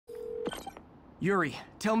Yuri,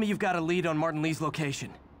 tell me you've got a lead on Martin Lee's location.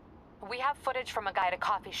 We have footage from a guy at a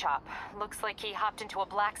coffee shop. Looks like he hopped into a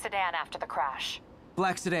black sedan after the crash.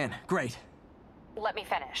 Black sedan, great. Let me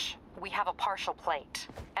finish. We have a partial plate.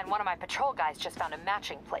 And one of my patrol guys just found a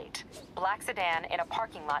matching plate. Black sedan in a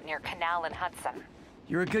parking lot near Canal and Hudson.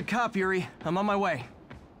 You're a good cop, Yuri. I'm on my way.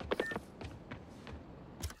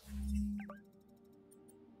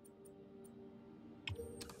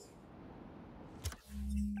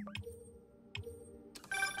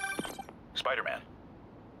 Spider-Man.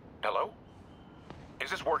 Hello? Is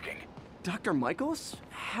this working? Dr. Michaels?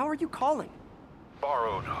 How are you calling?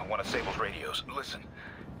 Borrowed one of Sable's radios. Listen,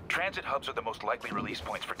 transit hubs are the most likely release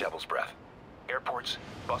points for Devil's Breath. Airports,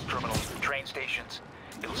 bus terminals, train stations.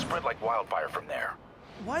 It'll spread like wildfire from there.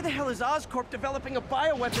 Why the hell is Oscorp developing a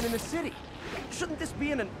bioweapon in the city? Shouldn't this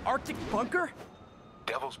be in an Arctic bunker?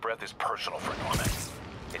 Devil's Breath is personal for Norman.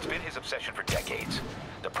 It's been his obsession for decades.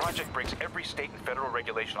 The project breaks every state and federal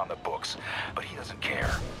regulation on the books, but he doesn't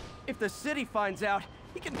care. If the city finds out,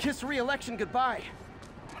 he can kiss re-election goodbye.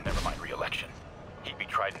 Never mind re-election. He'd be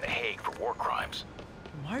tried in The Hague for war crimes.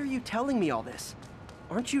 Why are you telling me all this?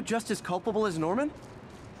 Aren't you just as culpable as Norman?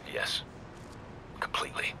 Yes.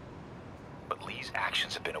 Completely. But Lee's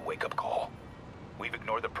actions have been a wake-up call. We've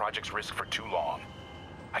ignored the project's risk for too long.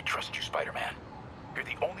 I trust you, Spider-Man. You're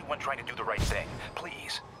the only one trying to do the right thing.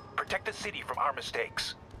 Please, protect the city from our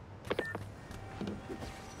mistakes.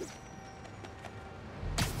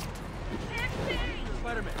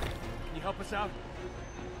 Spider-Man, can you help us out?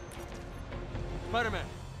 Spider-Man,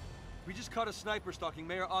 we just caught a sniper stalking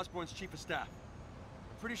Mayor Osborn's chief of staff.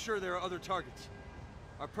 I'm pretty sure there are other targets.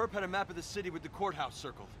 Our perp had a map of the city with the courthouse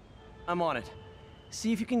circled. I'm on it.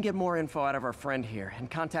 See if you can get more info out of our friend here, and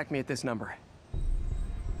contact me at this number.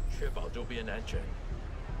 确保周边安全。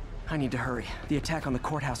 I need to hurry. The attack on the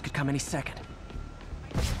courthouse could come any second.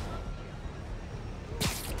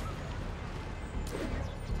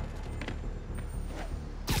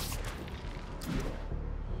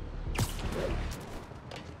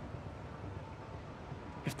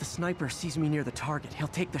 If the sniper sees me near the target, he'll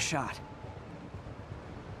take the shot.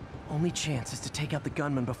 Only chance is to take out the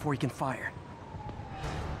gunman before he can fire.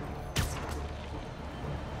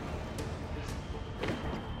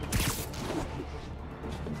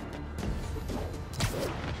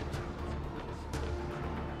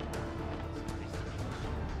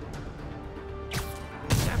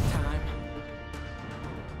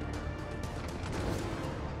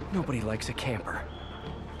 Nobody likes a camper.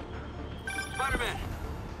 Spider-Man!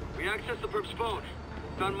 We accessed the perp's phone.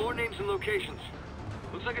 Found more names and locations.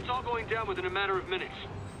 Looks like it's all going down within a matter of minutes.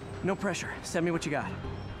 No pressure. Send me what you got.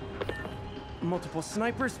 Multiple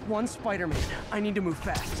snipers, one Spider-Man. I need to move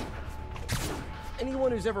fast.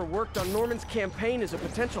 Anyone who's ever worked on Norman's campaign is a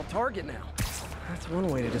potential target now. That's one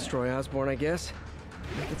way to destroy Osborn, I guess.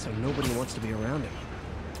 Make it so nobody wants to be around him.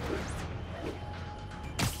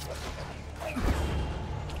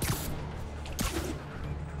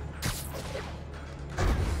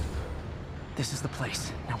 This is the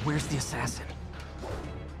place. Now where's the assassin?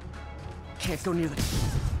 Can't go near the...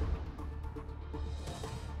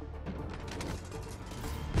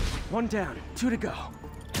 One down, 2 to go.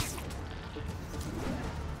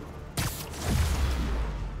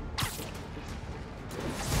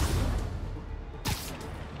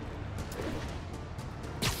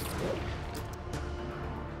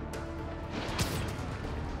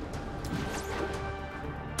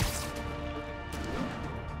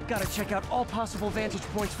 Gotta check out all possible vantage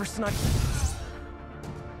points for snipers.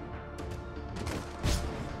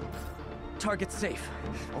 Target's safe.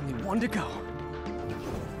 Only 1 to go.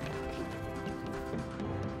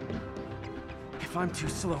 If I'm too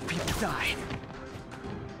slow, people die.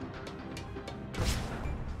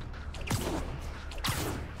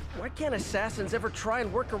 Why can't assassins ever try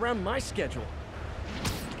and work around my schedule?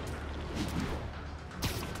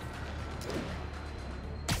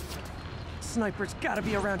 Sniper's gotta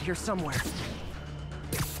be around here somewhere.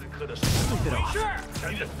 Sleep it off.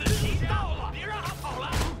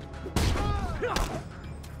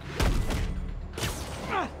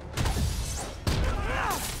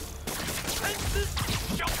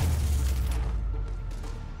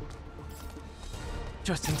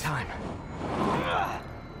 Just in time.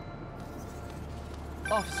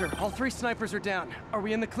 Officer, all 3 snipers are down. Are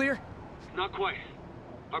we in the clear? Not quite.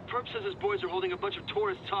 Our perp says his boys are holding a bunch of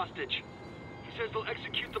tourists hostage. He says they'll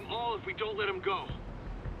execute them all if we don't let them go.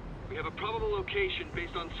 We have a probable location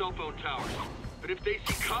based on cell phone towers. But if they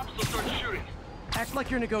see cops, they'll start shooting. Act like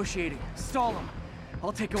you're negotiating. Stall them.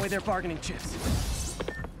 I'll take away their bargaining chips.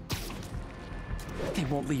 They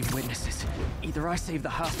won't leave witnesses. Either I save the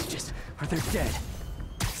hostages, or they're dead.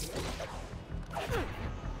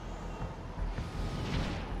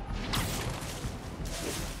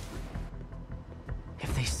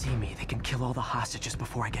 all the hostages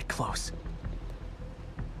before I get close.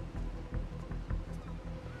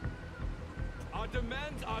 Our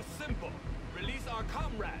demands are simple. Release our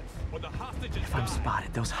comrades, or the hostages If I'm die.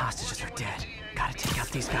 spotted, those hostages are dead. Gotta take out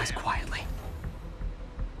these guys quietly.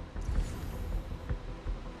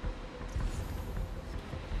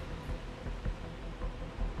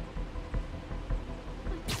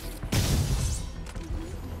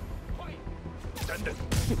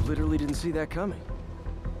 You literally didn't see that coming.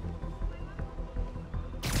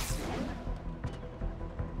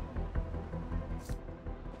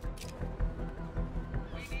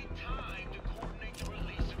 We need time to coordinate the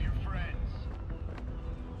release of your friends.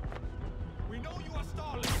 We know you are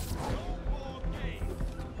stalling. No more games.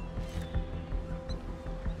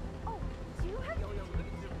 Oh, do you have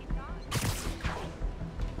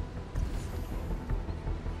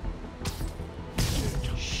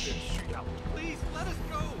Please, let us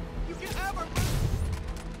go. You can have our...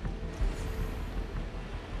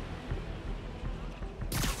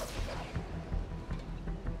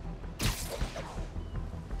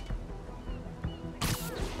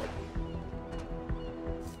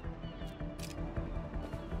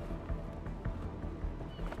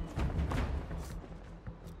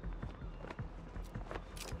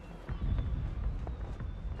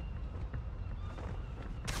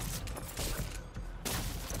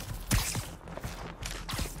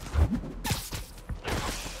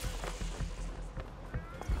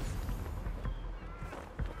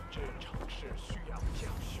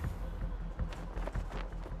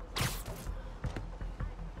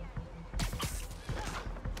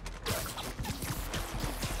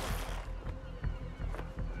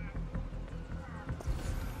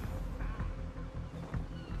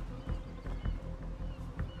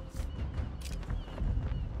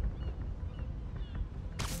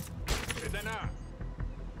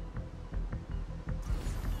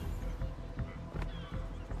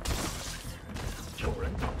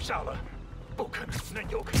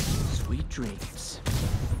 Sweet dreams.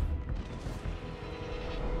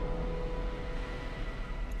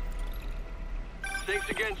 Thanks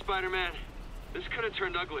again, Spider-Man. This could have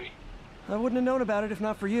turned ugly. I wouldn't have known about it if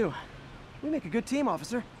not for you. We make a good team,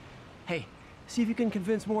 officer. Hey, see if you can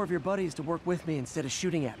convince more of your buddies to work with me instead of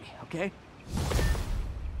shooting at me, okay?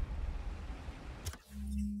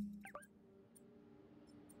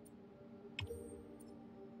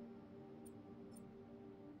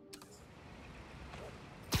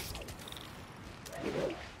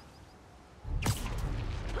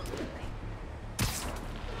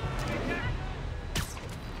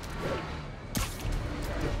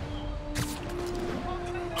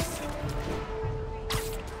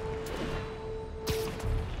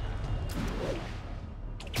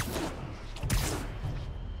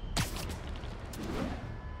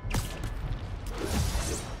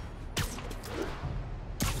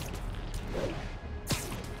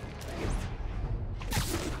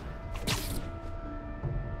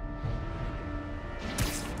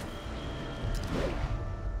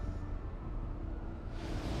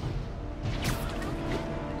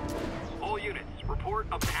 Report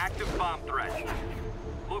of active bomb threat.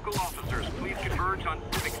 Local officers, please converge on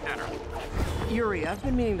Civic Center. Yuri, I've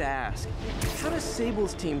been meaning to ask. How does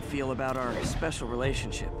Sable's team feel about our special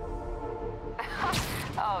relationship?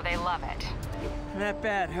 Oh, they love it. That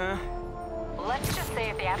bad, huh? Let's just say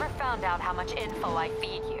if they ever found out how much info I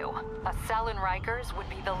feed you, a cell in Rikers would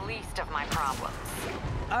be the least of my problems.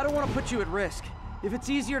 I don't want to put you at risk. If it's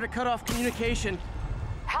easier to cut off communication...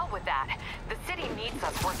 Hell with that. The city needs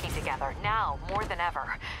us working together, now more than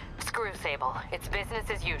ever. Screw Sable. It's business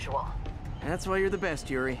as usual. That's why you're the best,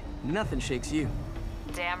 Yuri. Nothing shakes you.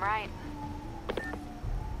 Damn right.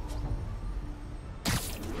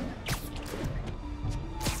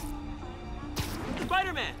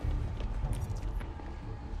 Spider-Man!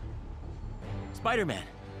 Spider-Man,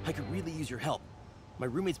 I could really use your help. My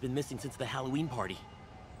roommate's been missing since the Halloween party.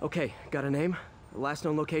 Okay, got a name? Last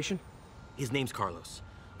known location? His name's Carlos.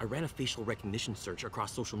 I ran a facial recognition search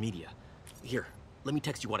across social media. Here, let me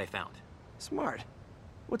text you what I found. Smart.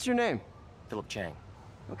 What's your name? Philip Chang.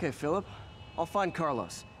 Okay, Philip. I'll find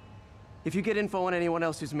Carlos. If you get info on anyone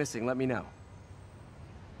else who's missing, let me know.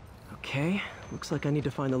 Okay, looks like I need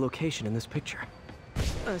to find the location in this picture.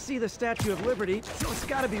 I see the Statue of Liberty, so it's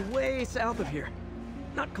gotta be way south of here.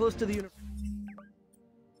 Not close to the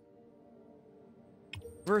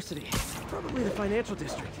university. Probably the financial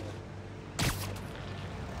district.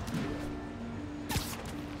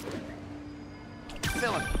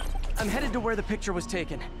 Philip, I'm headed to where the picture was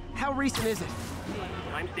taken. How recent is it?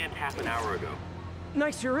 Timestamped half an hour ago.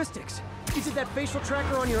 Nice heuristics. You did that facial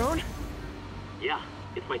tracker on your own? Yeah,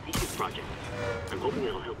 It's my thesis project. I'm hoping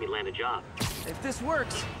it'll help me land a job. If this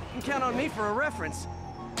works, you can count on me for a reference.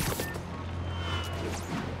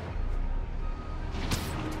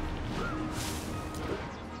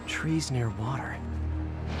 Trees near water.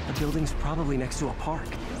 The building's probably next to a park.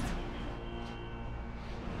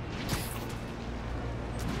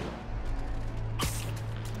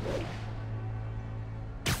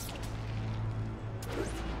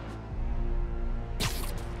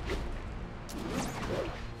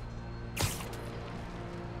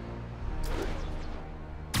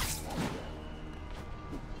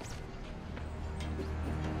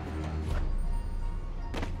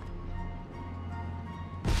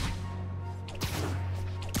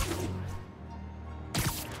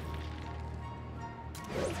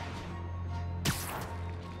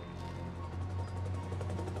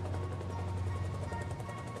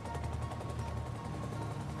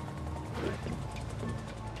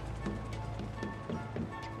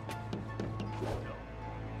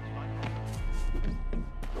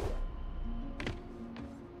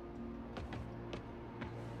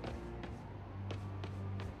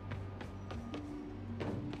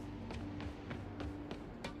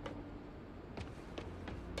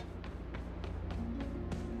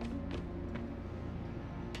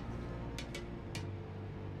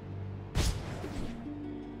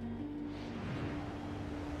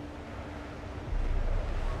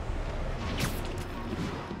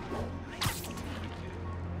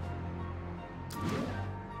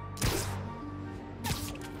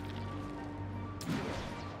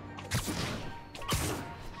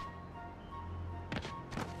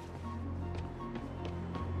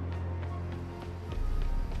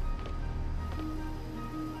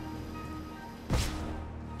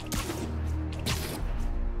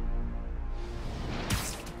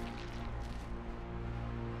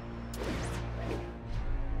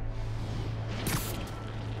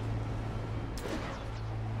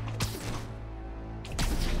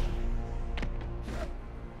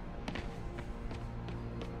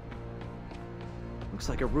 Looks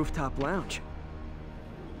like a rooftop lounge.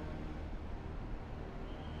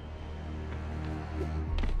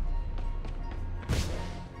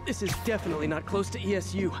 This is definitely not close to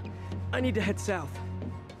ESU. I need to head south.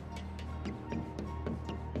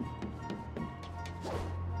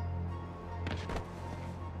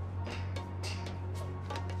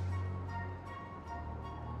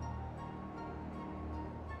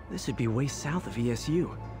 This would be way south of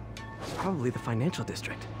ESU. Probably the financial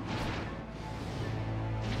district.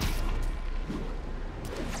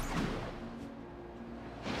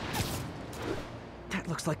 That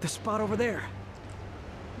looks like the spot over there.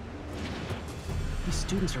 These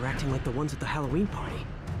students are acting like the ones at the Halloween party.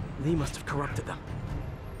 Lee must have corrupted them.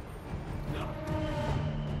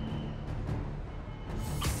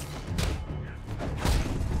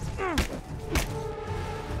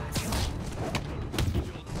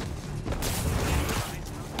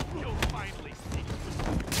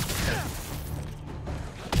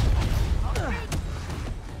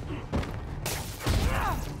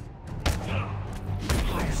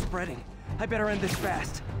 Fire's spreading. I better end this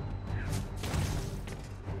fast.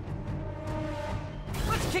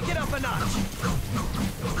 Kick it up a notch.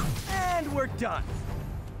 And we're done.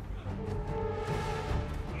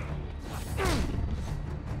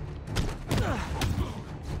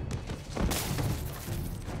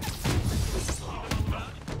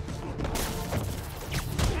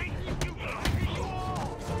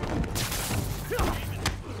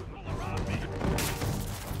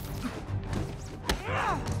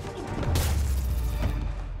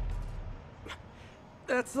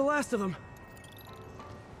 That's the last of them.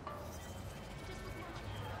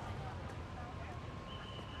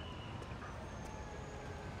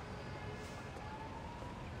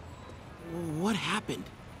 What happened?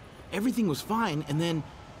 Everything was fine, and then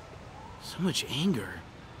so much anger.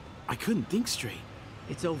 I couldn't think straight.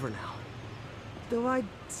 It's over now. Though I'd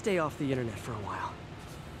stay off the internet for a while.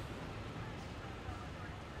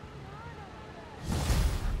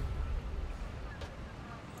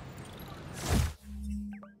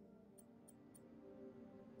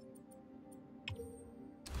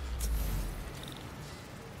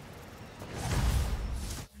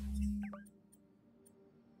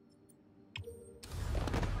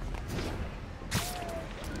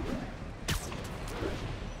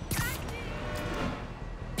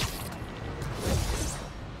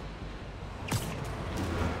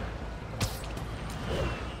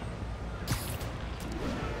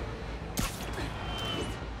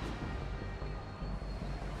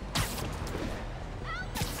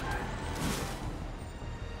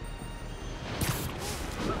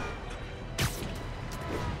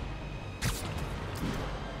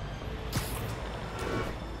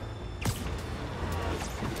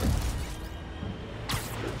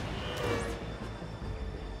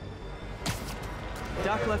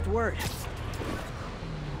 Doc left word.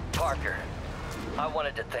 Parker, I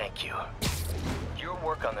wanted to thank you. Your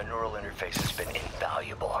work on the neural interface has been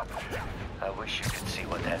invaluable. I wish you could see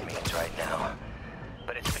what that means right now.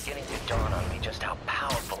 But it's beginning to dawn on me just how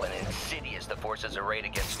powerful and insidious the forces arrayed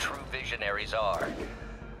against true visionaries are.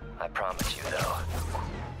 I promise you, though,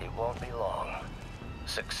 it won't be long.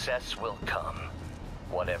 Success will come,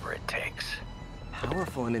 whatever it takes.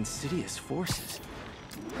 Powerful and insidious forces.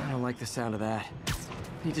 I don't like the sound of that.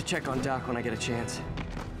 Need to check on Doc when I get a chance.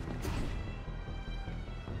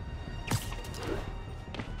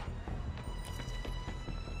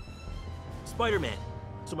 Spider-Man.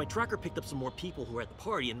 So my tracker picked up some more people who were at the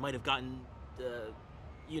party and might have gotten,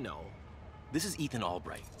 you know. This is Ethan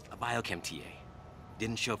Albright, a biochem TA.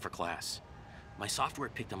 Didn't show up for class. My software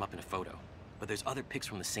picked him up in a photo, but there's other pics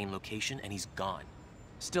from the same location and he's gone.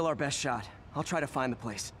 Still our best shot. I'll try to find the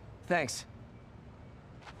place. Thanks.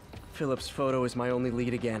 Philip's photo is my only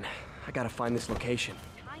lead again. I gotta find this location.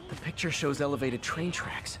 The picture shows elevated train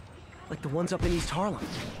tracks, like the ones up in East Harlem.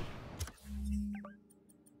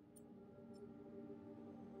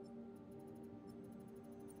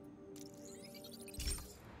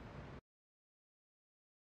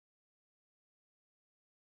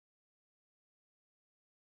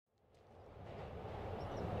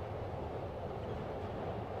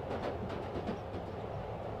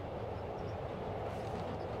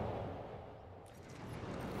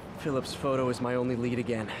 Philip's photo is my only lead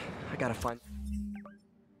again. I gotta find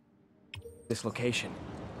this location.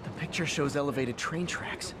 The picture shows elevated train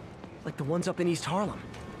tracks, like the ones up in East Harlem.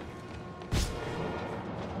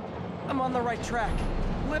 I'm on the right track.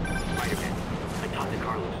 Spider-Man, I talked to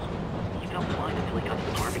Carlos. He felt fine until he got to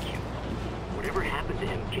the barbecue. Whatever happened to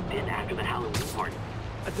him kicked in after the Halloween party.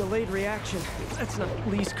 A delayed reaction. That's not...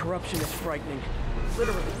 Lee's corruption is frightening.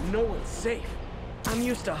 Literally, no one's safe. I'm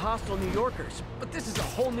used to hostile New Yorkers, but this is a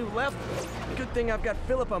whole new level. Good thing I've got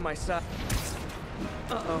Philip on my side.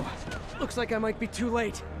 Uh-oh. Looks like I might be too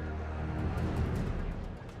late.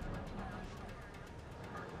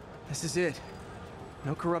 This is it.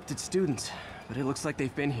 No corrupted students, but it looks like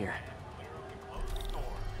they've been here.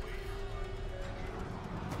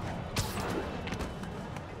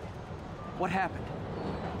 What happened?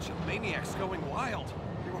 Bunch of maniacs going wild.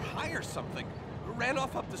 They were high or something. Ran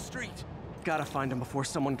off up the street. Gotta find him before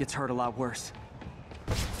someone gets hurt a lot worse.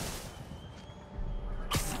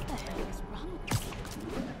 What the heck is wrong with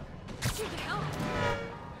this? Dude, help!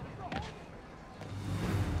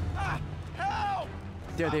 Ah! Help!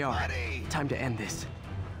 There they are. Somebody! Time to end this.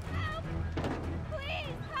 Help!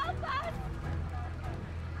 Please, help us!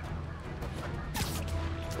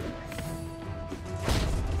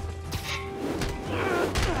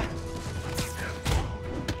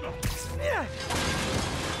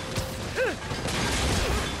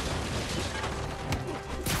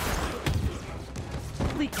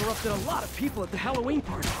 Lee corrupted a lot of people at the Halloween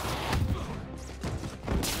party.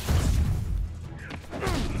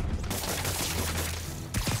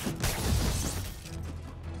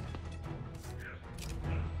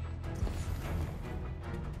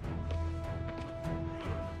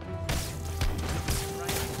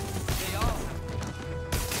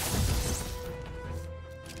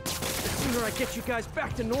 The sooner I get you guys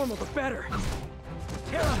back to normal, the better.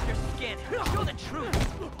 Tear off your skin. Show the truth.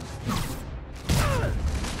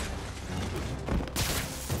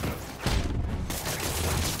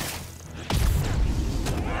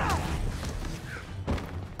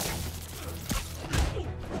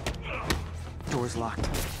 Door's locked.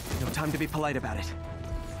 No time to be polite about it.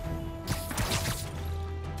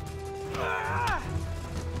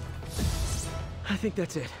 I think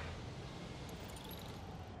that's it.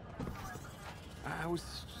 I was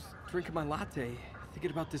just drinking my latte,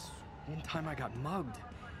 thinking about this one time I got mugged.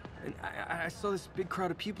 And I saw this big crowd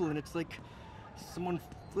of people, and it's like someone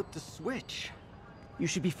flipped a switch. You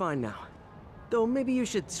should be fine now. Though maybe you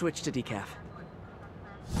should switch to decaf.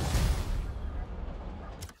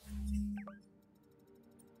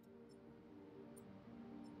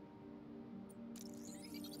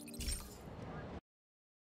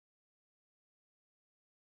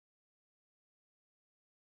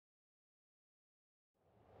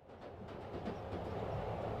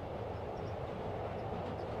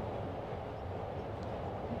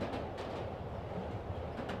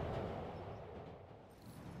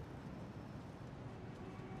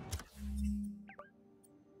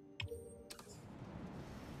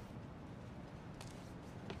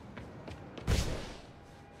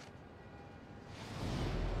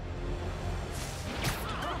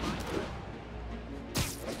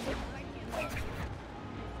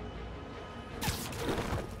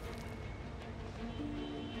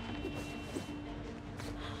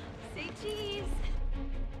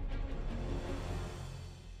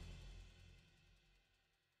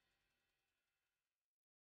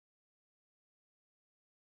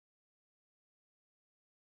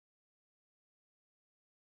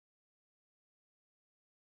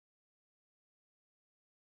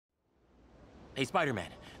 Hey, Spider-Man,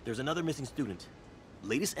 there's another missing student.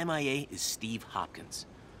 Latest MIA is Steve Hopkins.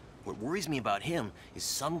 What worries me about him is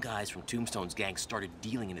some guys from Tombstone's gang started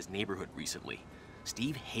dealing in his neighborhood recently.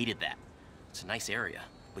 Steve hated that. It's a nice area,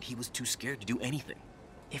 but he was too scared to do anything.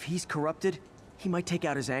 If he's corrupted, he might take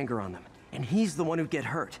out his anger on them, and he's the one who'd get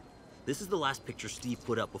hurt. This is the last picture Steve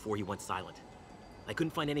put up before he went silent. I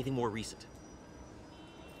couldn't find anything more recent.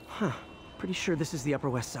 Huh. Pretty sure this is the Upper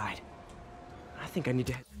West Side. I think I need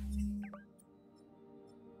to head...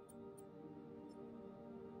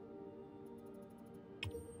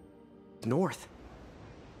 north.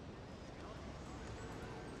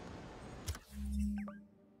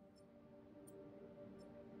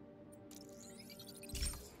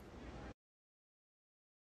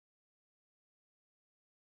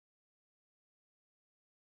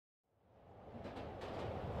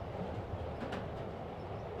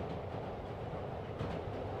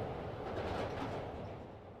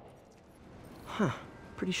 Huh.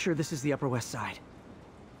 Pretty sure this is the Upper West Side.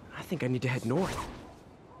 I think I need to head north.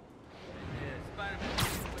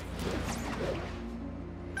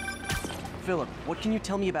 Philip, what can you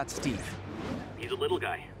tell me about Steve? He's a little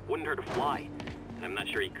guy. Wouldn't hurt to fly. And I'm not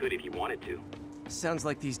sure he could if he wanted to. Sounds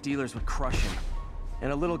like these dealers would crush him.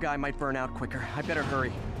 And a little guy might burn out quicker. I better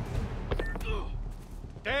hurry.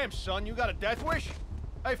 Damn, son, you got a death wish?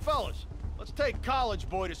 Hey, fellas, let's take college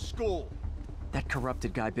boy to school. That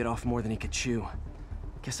corrupted guy bit off more than he could chew.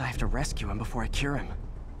 Guess I have to rescue him before I cure him.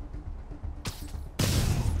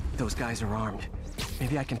 Those guys are armed.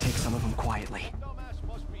 Maybe I can take some of them quietly. Dumbass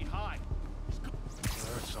must be high.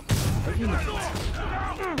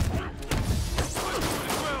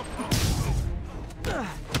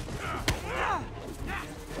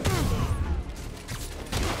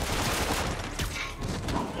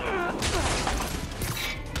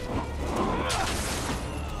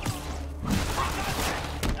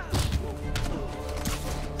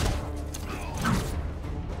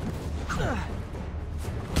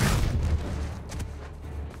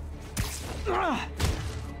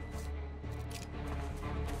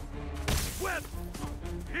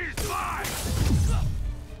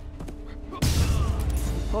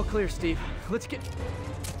 All clear, Steve. Let's get...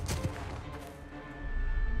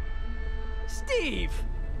 Steve!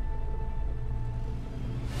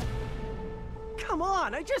 Come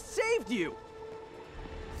on, I just saved you!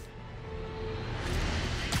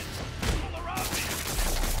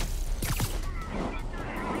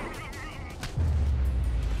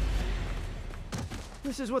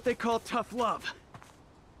 This is what they call tough love.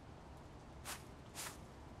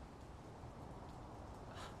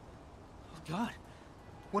 Oh, God.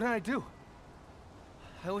 What did I do?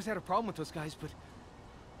 I always had a problem with those guys, but...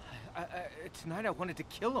 tonight I wanted to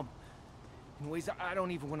kill them. In ways I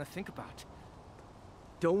don't even want to think about.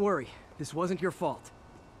 Don't worry. This wasn't your fault.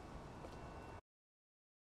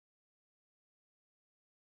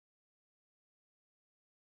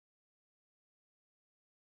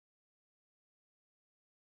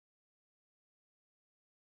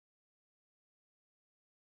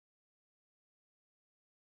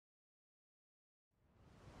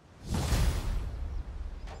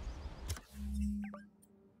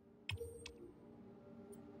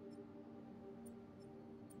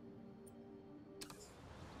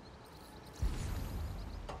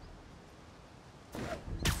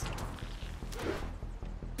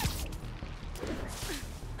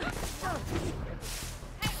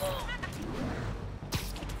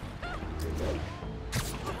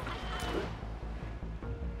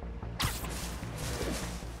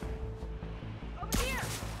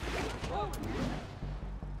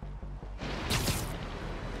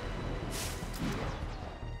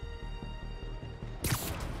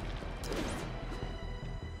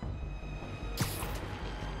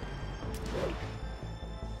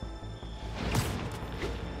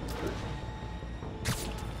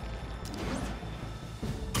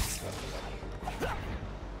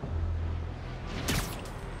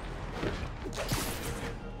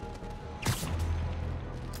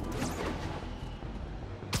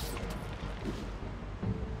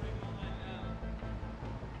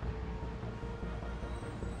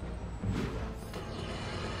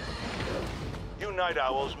 Night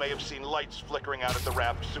owls may have seen lights flickering out at the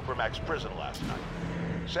Raft Supermax prison last night.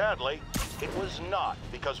 Sadly, it was not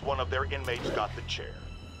because one of their inmates got the chair.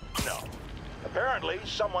 No. Apparently,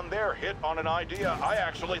 someone there hit on an idea I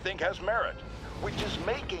actually think has merit, which is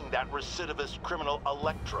making that recidivist criminal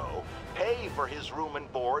Electro pay for his room and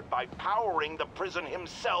board by powering the prison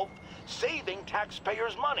himself, saving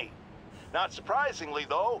taxpayers' money. Not surprisingly,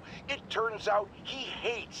 though, it turns out he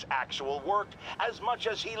hates actual work as much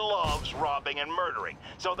as he loves robbing and murdering,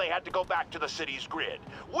 so they had to go back to the city's grid,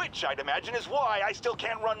 which I'd imagine is why I still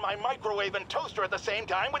can't run my microwave and toaster at the same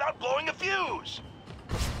time without blowing a fuse.